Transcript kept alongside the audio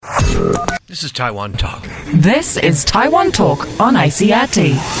This is Taiwan Talk. This is Taiwan Talk on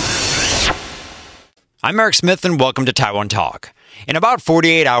ICRT. I'm Eric Smith, and welcome to Taiwan Talk. In about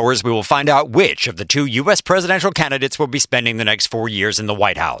 48 hours, we will find out which of the two U.S. presidential candidates will be spending the next 4 years in the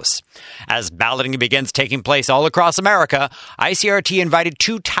White House. As balloting begins taking place all across America, ICRT invited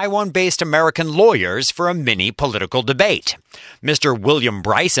two Taiwan-based American lawyers for a mini political debate. Mr. William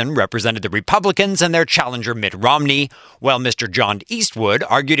Bryson represented the Republicans and their challenger Mitt Romney, while Mr. John Eastwood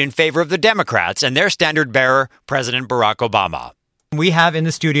argued in favor of the Democrats and their standard-bearer, President Barack Obama. We have in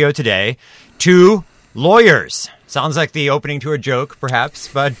the studio today two lawyers. Sounds like the opening to a joke, perhaps,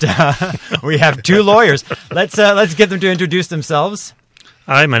 but we have two lawyers. Let's get them to introduce themselves.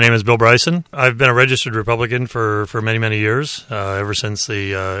 Hi, my name is Bill Bryson. I've been a registered Republican for many, many years, ever since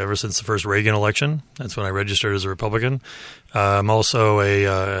the first Reagan election. That's when I registered as a Republican. I'm also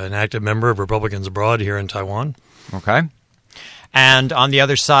an active member of Republicans Abroad here in Taiwan. Okay. And on the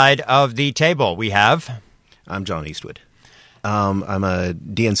other side of the table, we have... I'm John Eastwood. I'm a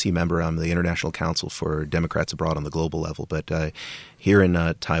DNC member. I'm the International Council for Democrats Abroad on the global level. But here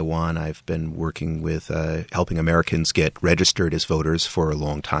in Taiwan, I've been working with helping Americans get registered as voters for a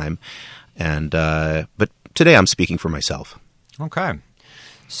long time. And but today I'm speaking for myself. Okay.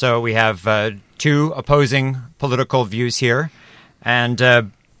 So we have two opposing political views here.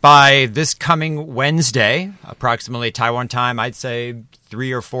 And by this coming Wednesday, approximately Taiwan time, I'd say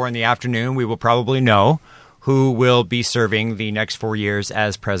 3 or 4 in the afternoon, we will probably know who will be serving the next 4 years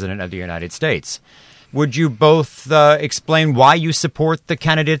as President of the United States. Would you both explain why you support the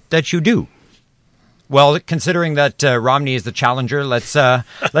candidate that you do? Well, considering that Romney is the challenger, let's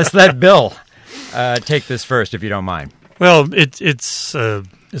let Bill take this first, if you don't mind. Well, it's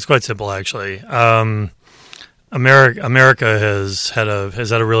quite simple, actually. America has had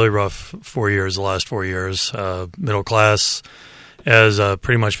a really rough 4 years. The last 4 years, middle class has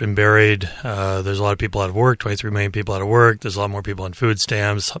pretty much been buried. There's a lot of people out of work, 23 million people out of work. There's a lot more people on food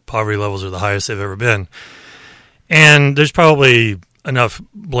stamps. Poverty levels are the highest they've ever been. And there's probably enough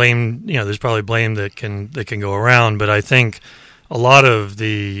blame, there's probably blame that can go around. But I think a lot of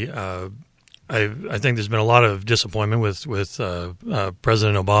the, I think there's been a lot of disappointment with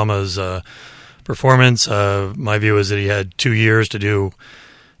President Obama's performance. My view is that he had 2 years to do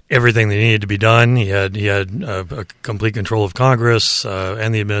everything that needed to be done. He had a complete control of Congress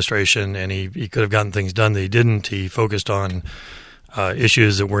and the administration, and he could have gotten things done that he didn't. He focused on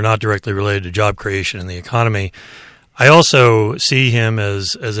issues that were not directly related to job creation and the economy. I also see him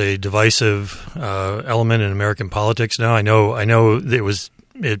as a divisive element in American politics now. I know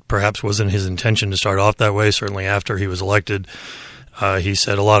it perhaps wasn't his intention to start off that way. Certainly after he was elected, he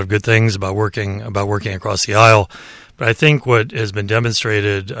said a lot of good things about working across the aisle. But I think what has been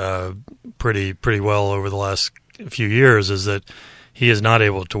demonstrated pretty well over the last few years is that he is not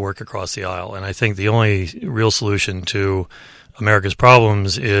able to work across the aisle. And I think the only real solution to America's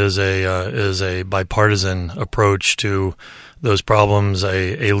problems is a bipartisan approach to those problems.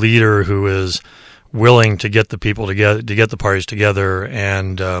 A leader who is willing to get the people together, to get the parties together,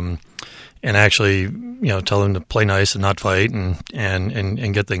 and actually, tell them to play nice and not fight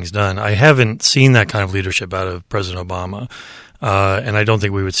and get things done. I haven't seen that kind of leadership out of President Obama, and I don't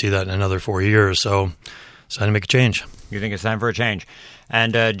think we would see that in another 4 years. So it's time to make a change. You think it's time for a change.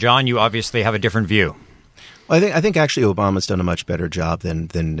 And John, you obviously have a different view. Well, I think actually Obama's done a much better job than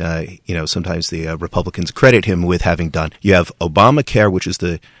sometimes the Republicans credit him with having done. You have Obamacare, which is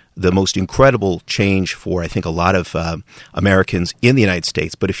the most incredible change for, I think, a lot of Americans in the United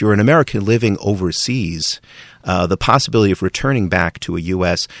States. But if you're an American living overseas, the possibility of returning back to a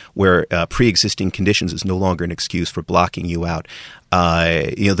U.S. where pre-existing conditions is no longer an excuse for blocking you out.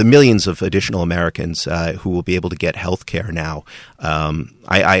 The millions of additional Americans who will be able to get health care now.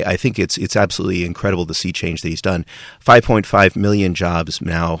 I think it's absolutely incredible to see change that he's done. 5.5 million jobs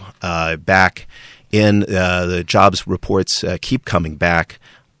now back in the jobs reports keep coming back.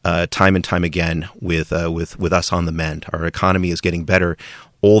 Time and time again with us on the mend. Our economy is getting better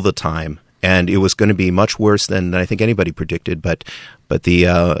all the time, and it was going to be much worse than I think anybody predicted. But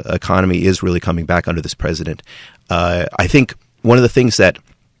the economy is really coming back under this president. I think one of the things that,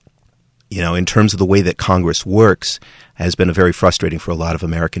 in terms of the way that Congress works, has been very frustrating for a lot of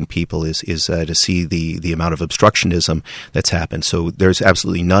American people is to see the amount of obstructionism that's happened. So there's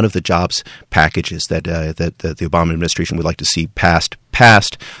absolutely none of the jobs packages that the Obama administration would like to see passed,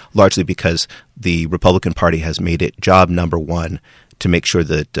 largely because the Republican Party has made it job number one to make sure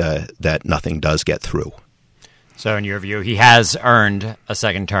that nothing does get through. So in your view, he has earned a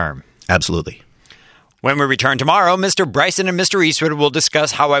second term. Absolutely. When we return tomorrow, Mr. Bryson and Mr. Eastwood will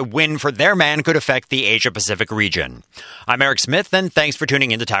discuss how a win for their man could affect the Asia-Pacific region. I'm Eric Smith, and thanks for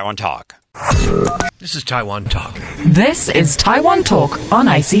tuning in to Taiwan Talk. This is Taiwan Talk. This is Taiwan Talk on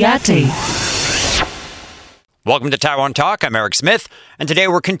ICRT. Welcome to Taiwan Talk. I'm Eric Smith, and today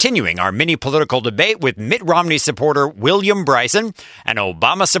we're continuing our mini political debate with Mitt Romney supporter William Bryson and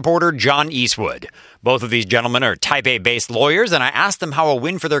Obama supporter John Eastwood. Both of these gentlemen are Taipei-based lawyers, and I asked them how a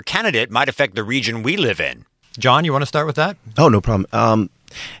win for their candidate might affect the region we live in. John, you want to start with that? Oh, no problem.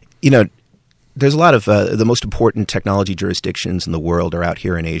 There's a lot of the most important technology jurisdictions in the world are out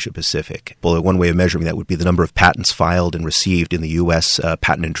here in Asia Pacific. Well, one way of measuring that would be the number of patents filed and received in the U.S.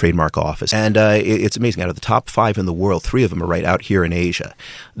 Patent and Trademark Office. And it's amazing. Out of the top 5 in the world, 3 of them are right out here in Asia.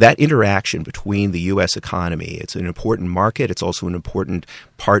 That interaction between the U.S. economy, it's an important market. It's also an important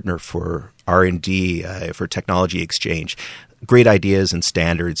partner for R&D, for technology exchange. Great ideas and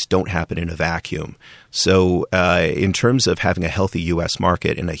standards don't happen in a vacuum. So in terms of having a healthy U.S.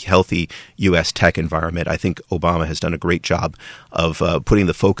 market and a healthy U.S. tech environment, I think Obama has done a great job of putting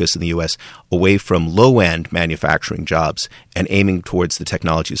the focus in the U.S. away from low-end manufacturing jobs and aiming towards the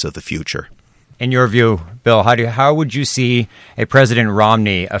technologies of the future. In your view, Bill, how would you see a President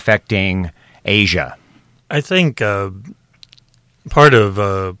Romney affecting Asia? I think part of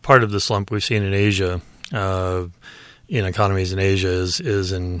the slump we've seen in Asia in economies in Asia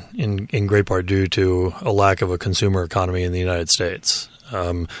is in great part due to a lack of a consumer economy in the United States.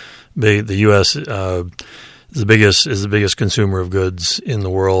 The U.S. Is the biggest consumer of goods in the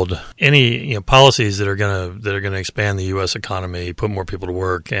world. Any policies that are gonna expand the U.S. economy, put more people to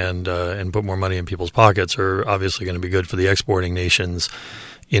work, and put more money in people's pockets are obviously going to be good for the exporting nations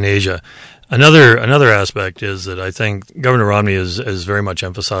in Asia. Another aspect is that I think Governor Romney has very much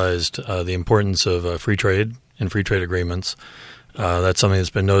emphasized the importance of free trade and free trade agreements. That's something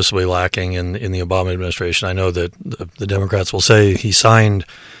that's been noticeably lacking in the Obama administration. I know that the Democrats will say he signed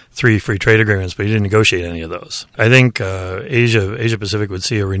 3 free trade agreements, but he didn't negotiate any of those. I think Asia Pacific would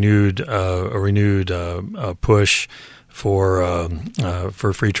see a renewed push for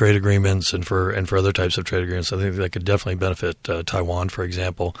free trade agreements and for other types of trade agreements. I think that could definitely benefit Taiwan, for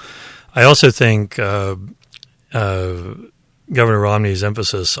example. I also think Governor Romney's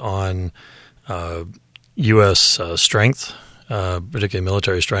emphasis on U.S. strength, particularly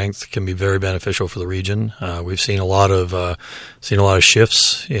military strength, can be very beneficial for the region. We've seen a lot of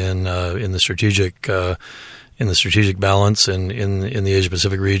shifts in the strategic balance in the Asia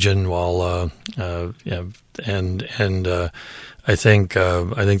Pacific region. While I think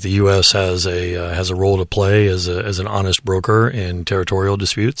the U.S. has a role to play as an honest broker in territorial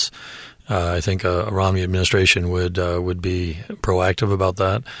disputes. I think a Romney administration would be proactive about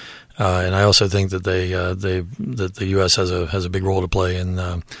that. And I also think that that the U.S. has a big role to play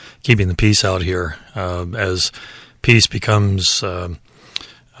in keeping the peace out here as peace becomes more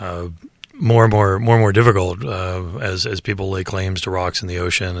and more difficult as people lay claims to rocks in the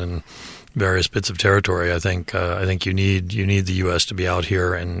ocean and various bits of territory. I think you need the U.S. to be out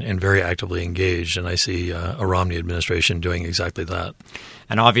here and very actively engaged, and I see a Romney administration doing exactly that.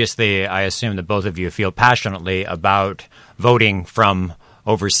 And obviously, I assume that both of you feel passionately about voting from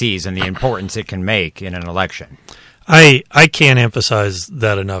overseas and the importance it can make in an election. I can't emphasize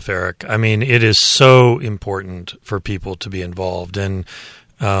that enough, Eric. I mean, it is so important for people to be involved. And,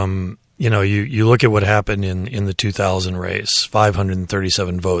 you look at what happened in the 2000 race,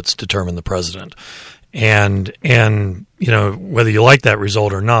 537 votes determined the president. And whether you like that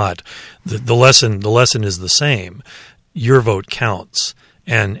result or not, the lesson is the same. Your vote counts.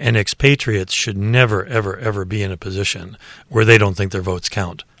 And expatriates should never, ever, ever be in a position where they don't think their votes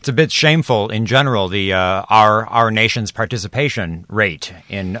count. It's a bit shameful in general, the our nation's participation rate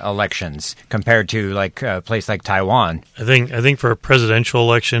in elections compared to a place like Taiwan. I think for a presidential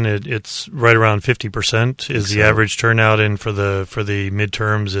election, it's right around 50% is the average turnout, and for the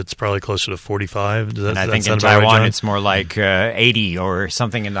midterms, it's probably closer to 45. And I think in Taiwan, it's more like 80 or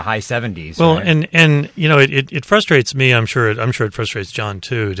something in the high 70s. Well, right? and it frustrates me. I'm sure it frustrates John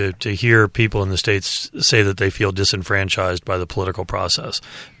too to hear people in the States say that they feel disenfranchised by the political process.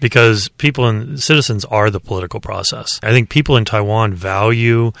 Because citizens are the political process. I think people in Taiwan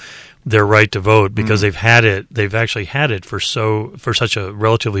value their right to vote because they've actually had it for such a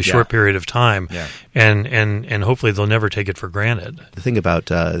relatively short period of time, and hopefully they'll never take it for granted. The thing about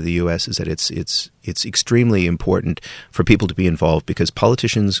the U.S. is that it's extremely important for people to be involved because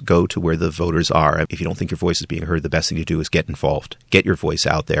politicians go to where the voters are. If you don't think your voice is being heard, the best thing to do is get involved, get your voice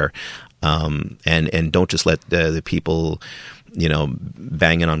out there, and don't just let the people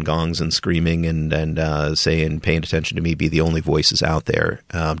banging on gongs and screaming and saying, paying attention to me, be the only voices out there.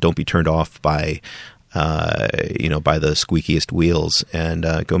 Don't be turned off by by the squeakiest wheels, and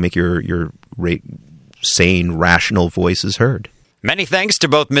go make your sane, rational voices heard. Many thanks to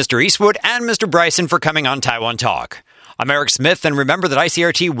both Mr. Eastwood and Mr. Bryson for coming on Taiwan Talk. I'm Eric Smith, and remember that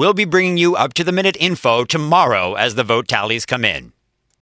ICRT will be bringing you up-to-the-minute info tomorrow as the vote tallies come in.